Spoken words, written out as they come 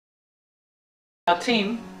Our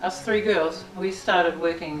team, us three girls, we started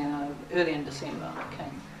working early in December.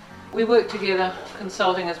 We worked together,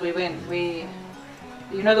 consulting as we went.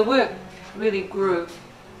 The work really grew.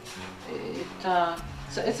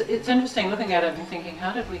 So it's interesting looking at it and thinking,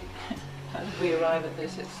 how did we arrive at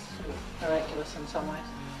this? It's sort of miraculous in some ways.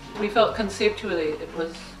 We felt conceptually it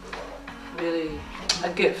was really a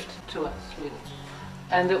gift to us, really,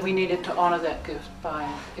 and that we needed to honour that gift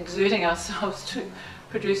by exerting ourselves to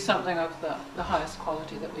produce something of the highest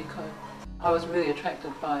quality that we could. I was really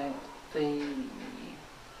attracted by the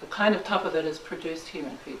kind of tapa that is produced here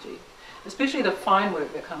in Fiji, especially the fine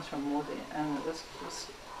work that comes from Moce, and it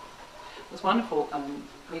was wonderful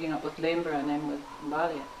meeting up with Leba and then with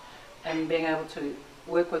Bale and being able to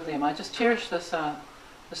work with them. I just cherish this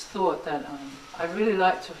thought that I really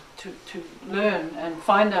like to learn and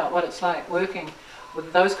find out what it's like working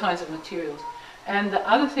with those kinds of materials. And the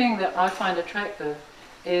other thing that I find attractive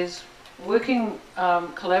is working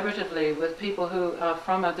collaboratively with people who are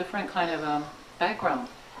from a different kind of background,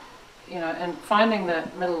 and finding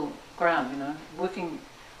that middle ground, working,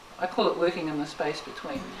 I call it working in the space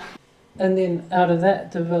between. And then out of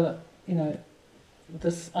that develop,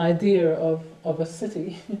 this idea of a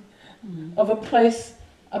city, of a place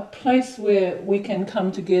where we can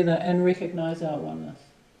come together and recognise our oneness,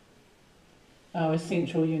 our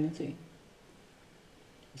essential unity.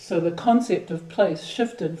 So the concept of place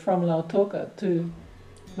shifted from Lautoka to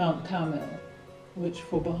Mount Carmel, which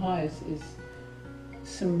for Baha'is is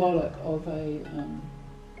symbolic of a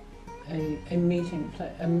meeting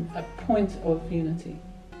place, a point of unity,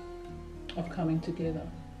 of coming together,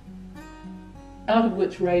 out of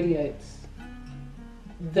which radiates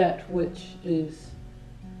that which is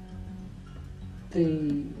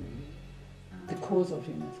the cause of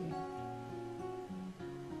unity.